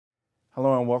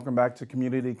Hello and welcome back to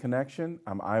Community Connection.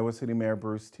 I'm Iowa City Mayor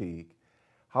Bruce Teague.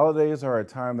 Holidays are a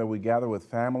time that we gather with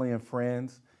family and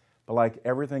friends, but like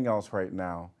everything else right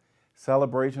now,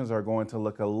 celebrations are going to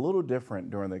look a little different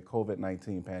during the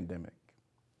COVID-19 pandemic.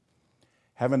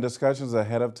 Having discussions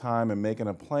ahead of time and making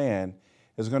a plan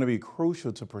is going to be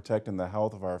crucial to protecting the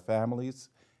health of our families,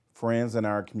 friends, and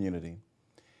our community.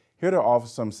 Here to offer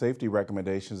some safety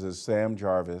recommendations is Sam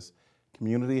Jarvis,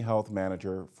 Community Health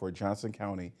Manager for Johnson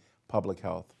County Public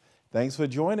Health. Thanks for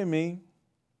joining me.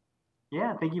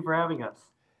 Yeah, thank you for having us.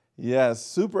 Yes,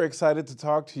 super excited to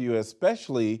talk to you,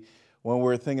 especially when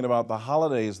we're thinking about the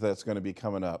holidays that's going to be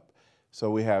coming up. So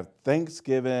we have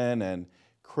Thanksgiving and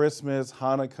Christmas,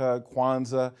 Hanukkah,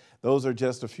 Kwanzaa. Those are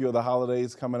just a few of the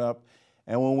holidays coming up.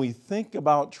 And when we think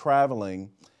about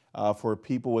traveling for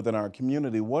people within our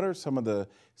community, what are some of the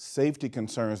safety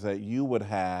concerns that you would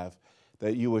have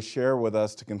that you would share with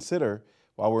us to consider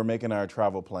while we're making our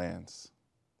travel plans?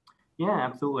 Yeah,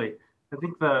 absolutely. I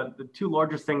think the two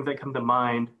largest things that come to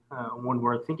mind when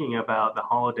we're thinking about the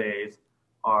holidays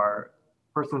are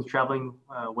persons traveling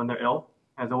when they're ill.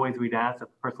 As always, we'd ask if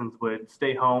persons would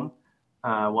stay home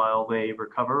while they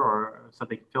recover or so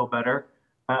they can feel better.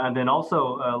 And then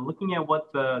also looking at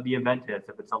what the event is,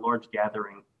 if it's a large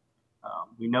gathering.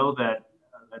 We know that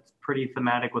that's pretty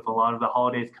thematic with a lot of the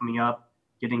holidays coming up,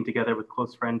 getting together with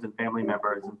close friends and family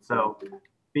members. And so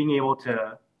being able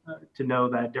to know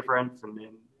that difference and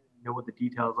know what the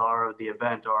details are of the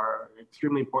event are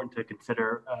extremely important to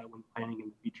consider when planning in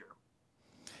the future.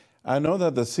 I know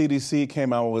that the CDC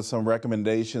came out with some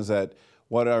recommendations that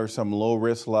what are some low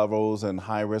risk levels and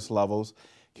high risk levels.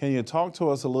 Can you talk to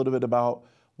us a little bit about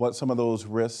what some of those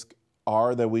risks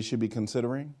are that we should be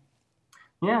considering?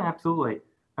 Yeah, absolutely.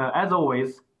 As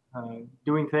always,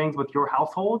 doing things with your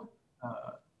household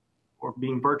or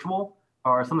being virtual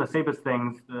are some of the safest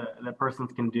things that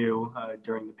persons can do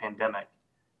during the pandemic.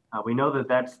 We know that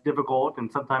that's difficult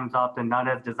and sometimes often not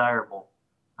as desirable.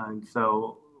 And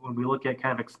so when we look at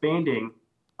kind of expanding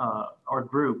our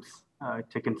groups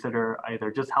to consider either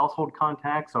just household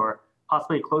contacts or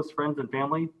possibly close friends and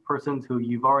family, persons who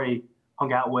you've already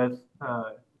hung out with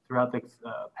throughout the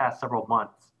past several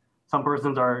months. Some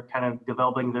persons are kind of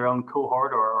developing their own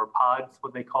cohort or pods,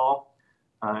 what they call.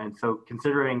 And so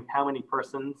considering how many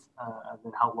persons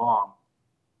and how long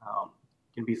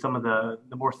can be some of the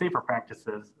more safer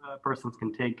practices persons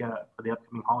can take for the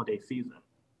upcoming holiday season.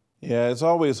 Yeah, it's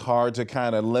always hard to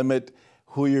kind of limit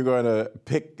who you're going to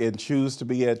pick and choose to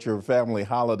be at your family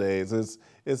holidays.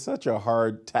 It's such a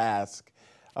hard task.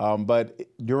 But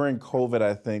during COVID,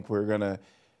 I think we're going to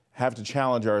have to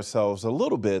challenge ourselves a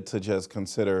little bit to just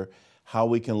consider how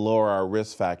we can lower our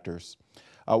risk factors.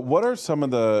 What are some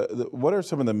of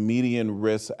the median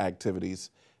risk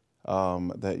activities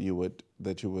that you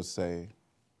would say?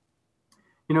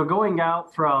 Going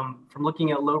out from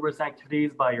looking at low risk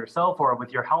activities by yourself or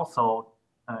with your household,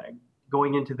 uh,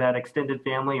 going into that extended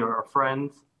family or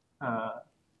friends, uh,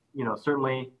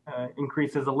 certainly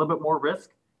increases a little bit more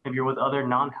risk if you're with other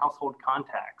non-household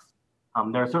contacts.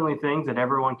 There are certainly things that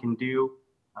everyone can do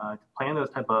to plan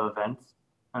those type of events,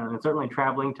 and certainly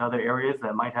traveling to other areas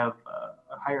that might have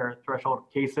a higher threshold of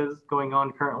cases going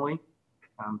on currently.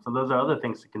 So those are other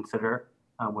things to consider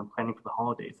when planning for the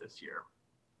holidays this year.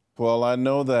 Well, I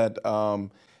know that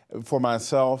for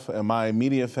myself and my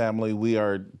immediate family, we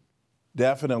are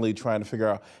definitely trying to figure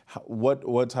out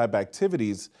what type of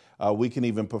activities we can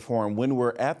even perform when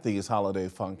we're at these holiday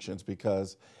functions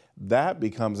because that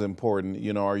becomes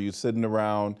important. Are you sitting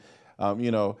around?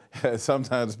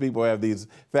 Sometimes people have these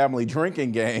family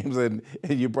drinking games, and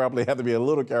you probably have to be a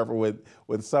little careful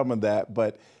with some of that.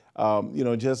 But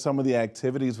just some of the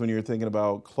activities when you're thinking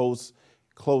about close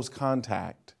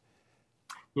contact.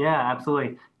 Yeah,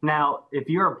 absolutely. Now, if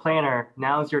you're a planner,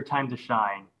 now's your time to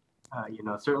shine.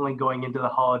 Certainly going into the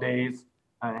holidays,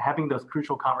 having those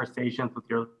crucial conversations with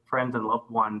your friends and loved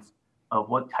ones of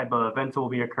what type of events will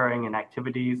be occurring and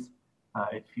activities.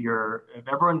 If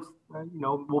everyone's,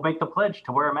 will make the pledge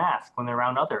to wear a mask when they're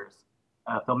around others.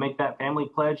 If they'll make that family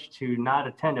pledge to not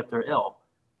attend if they're ill,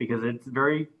 because it's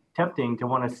very tempting to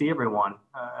want to see everyone,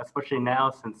 especially now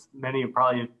since many have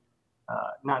probably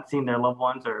not seen their loved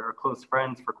ones or close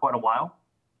friends for quite a while.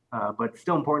 But it's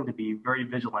still important to be very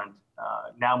vigilant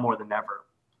now more than ever.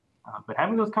 But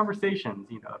having those conversations,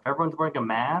 if everyone's wearing a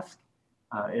mask,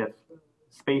 if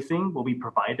spacing will be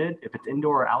provided, if it's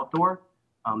indoor or outdoor,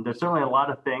 there's certainly a lot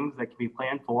of things that can be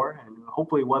planned for, and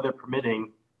hopefully, weather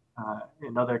permitting,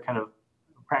 and other kind of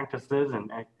practices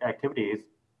and activities,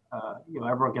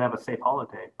 everyone can have a safe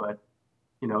holiday. But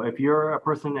if you're a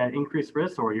person at increased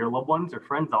risk, or your loved ones or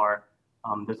friends are,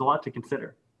 there's a lot to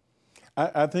consider.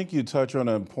 I think you touch on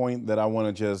a point that I want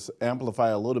to just amplify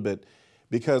a little bit,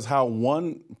 because how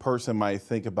one person might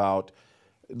think about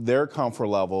their comfort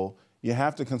level, you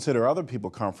have to consider other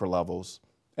people's comfort levels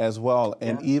as well,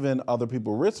 and Yeah. even other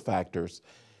people's risk factors.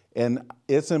 And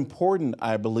it's important,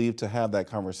 I believe, to have that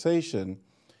conversation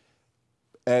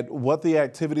at what the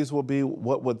activities will be,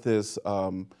 what would this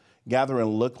gathering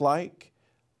look like?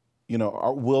 You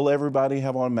know, will everybody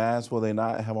have on masks? Will they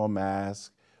not have on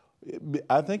masks?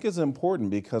 I think it's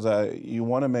important because you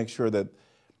want to make sure that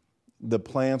the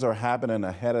plans are happening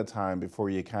ahead of time before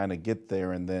you kind of get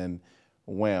there, and then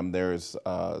wham, there's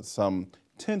some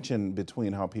tension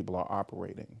between how people are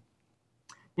operating.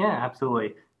 Yeah,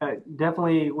 absolutely.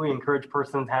 Definitely, we encourage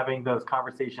persons having those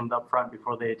conversations up front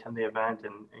before they attend the event,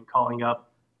 and calling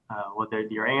up whether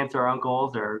your aunts or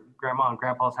uncles or grandma and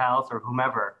grandpa's house or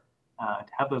whomever,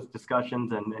 to have those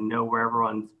discussions, and know where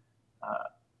everyone's uh,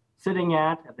 sitting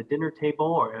at the dinner table,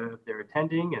 or if they're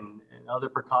attending, and other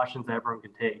precautions that everyone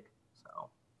can take. So,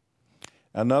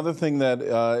 Another thing that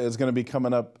is going to be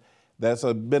coming up that's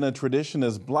been a tradition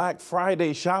is Black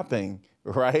Friday shopping,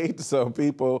 right? So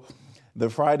people, the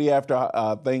Friday after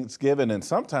Thanksgiving, and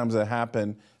sometimes it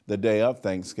happened the day of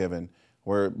Thanksgiving,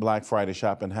 where Black Friday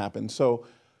shopping happened. So,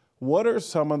 what are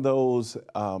some of those?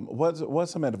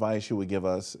 What's some advice you would give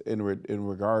us in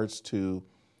regards to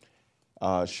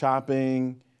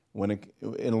shopping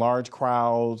in large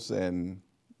crowds, and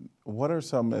what are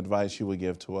some advice you would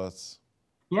give to us?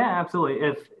 yeah, absolutely.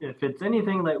 If it's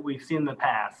anything that we've seen in the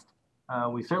past,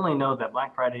 we certainly know that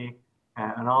Black Friday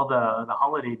and all the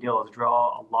holiday deals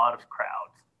draw a lot of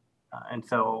crowds, and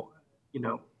so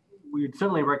we'd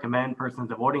certainly recommend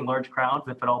persons avoiding large crowds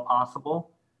if at all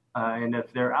possible, and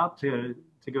if they're out to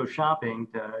go shopping,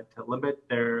 to limit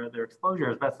their exposure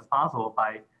as best as possible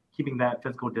by keeping that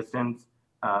physical distance.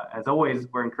 As always,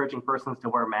 we're encouraging persons to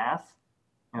wear masks.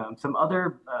 Some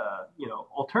other,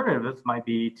 alternatives might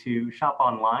be to shop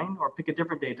online or pick a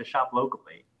different day to shop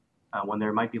locally, when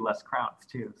there might be less crowds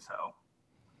too. So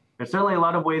there's certainly a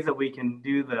lot of ways that we can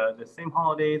do the same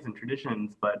holidays and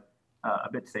traditions, but a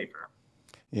bit safer.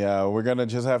 Yeah, we're going to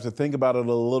just have to think about it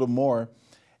a little more.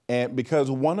 And because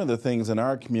one of the things in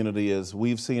our community is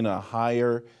we've seen a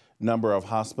higher number of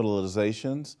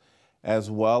hospitalizations as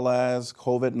well as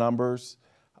COVID numbers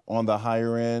on the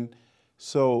higher end.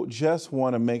 So just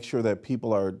want to make sure that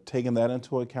people are taking that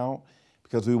into account,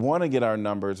 because we want to get our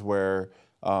numbers where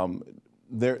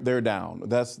they're down.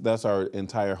 That's our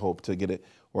entire hope, to get it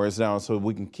where it's down so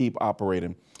we can keep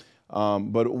operating.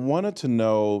 But wanted to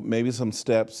know maybe some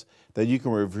steps that you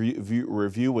can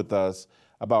review with us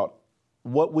about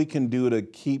what we can do to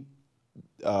keep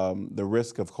the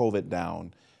risk of COVID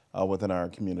down within our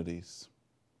communities.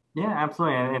 Yeah,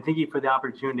 absolutely. And thank you for the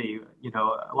opportunity.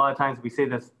 A lot of times we say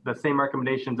the same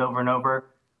recommendations over and over,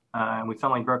 and we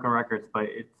sound like broken records, but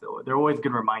they're always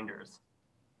good reminders.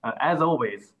 As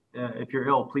always, if you're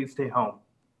ill, please stay home.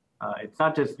 It's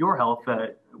not just your health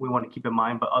that we want to keep in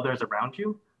mind, but others around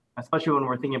you, especially when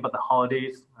we're thinking about the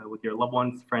holidays with your loved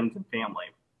ones, friends, and family.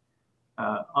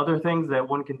 Other things that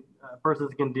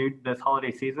persons can do this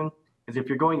holiday season is, if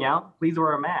you're going out, please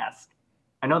wear a mask.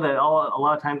 I know that a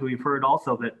lot of times we've heard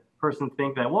also that persons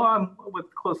think that, well, I'm with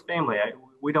close family,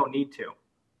 we don't need to.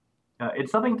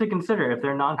 It's something to consider if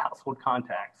they're non-household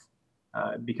contacts,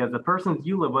 because the persons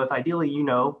you live with, ideally,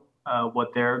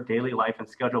 what their daily life and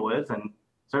schedule is, and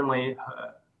certainly,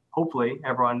 hopefully,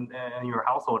 everyone in your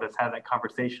household has had that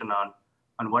conversation on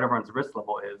what everyone's risk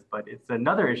level is. But it's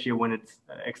another issue when it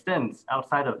extends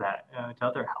outside of that, to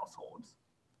other households.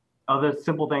 Other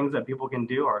simple things that people can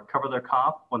do are cover their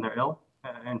cough when they're ill,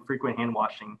 and frequent hand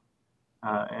washing.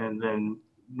 And then,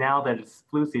 now that it's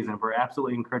flu season, we're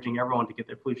absolutely encouraging everyone to get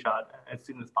their flu shot as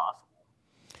soon as possible.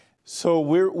 So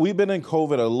we've been in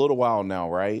COVID a little while now,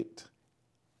 right?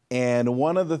 And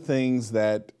one of the things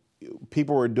that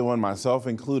people were doing, myself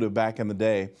included, back in the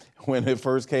day when it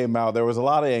first came out, there was a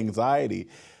lot of anxiety.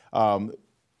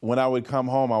 When I would come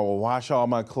home, I would wash all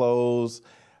my clothes.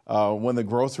 When the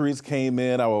groceries came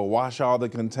in, I would wash all the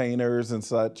containers and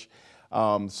such.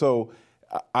 So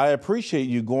I appreciate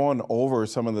you going over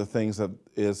some of the things that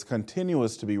is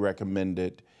continuous to be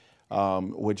recommended,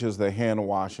 which is the hand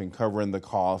washing, covering the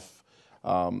cough,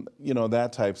 that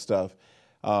type stuff.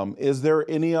 Is there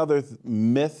any other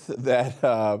myth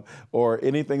that, or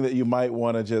anything that you might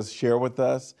want to just share with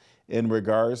us in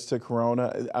regards to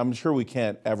Corona? I'm sure we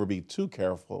can't ever be too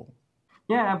careful.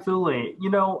 Yeah, absolutely.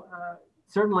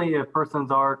 Certainly if persons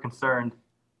are concerned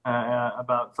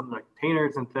about some of the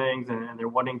containers and things, and they're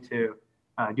wanting to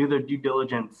do their due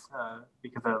diligence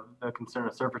because of the concern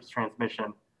of surface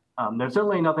transmission, there's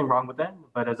certainly nothing wrong with that.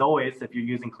 But as always, if you're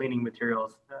using cleaning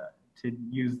materials, to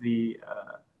use the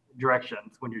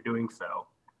directions when you're doing so.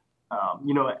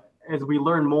 As we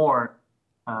learn more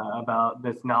about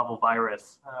this novel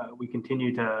virus, we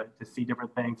continue to see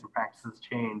different things and practices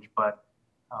change. But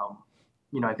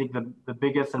I think the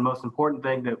biggest and most important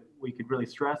thing that we could really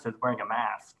stress is wearing a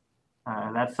mask.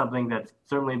 And that's something that's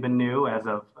certainly been new as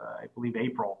of, I believe,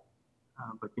 April.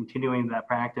 But continuing that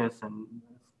practice, and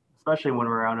especially when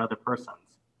we're around other persons,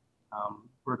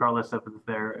 regardless of if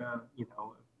they're,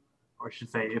 or I should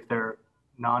say, if they're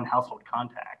non-household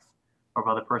contacts or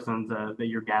other persons that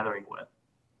you're gathering with.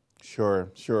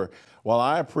 Sure, sure. Well,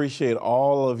 I appreciate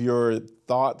all of your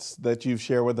thoughts that you've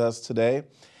shared with us today.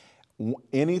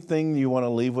 Anything you want to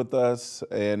leave with us?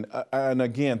 And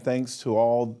again, thanks to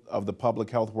all of the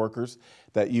public health workers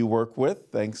that you work with.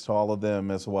 Thanks to all of them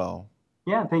as well.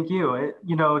 Yeah, thank you.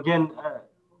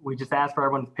 We just ask for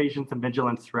everyone's patience and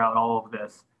vigilance throughout all of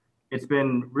this. It's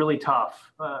been really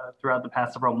tough throughout the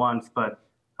past several months, but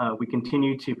we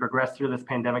continue to progress through this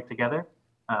pandemic together.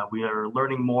 We are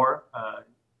learning more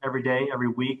every day, every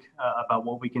week about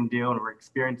what we can do, and we're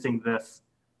experiencing this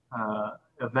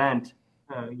event,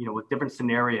 with different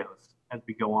scenarios as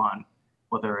we go on,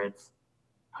 whether it's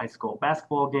high school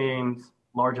basketball games,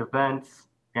 large events,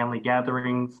 family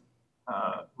gatherings,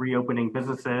 reopening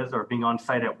businesses, or being on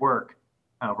site at work.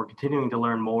 We're continuing to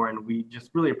learn more, and we just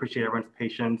really appreciate everyone's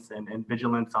patience and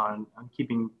vigilance on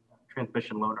keeping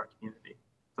transmission low in our community.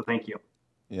 So thank you.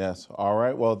 Yes. All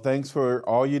right. Well, thanks for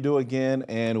all you do again,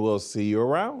 and we'll see you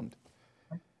around.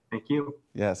 Thank you.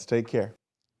 Yes. Take care.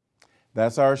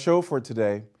 That's our show for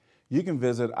today. You can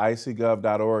visit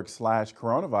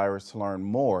icgov.org/coronavirus to learn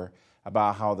more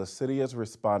about how the city is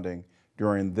responding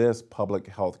during this public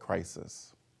health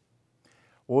crisis.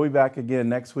 We'll be back again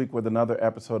next week with another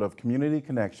episode of Community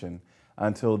Connection.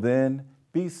 Until then,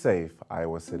 be safe,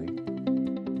 Iowa City.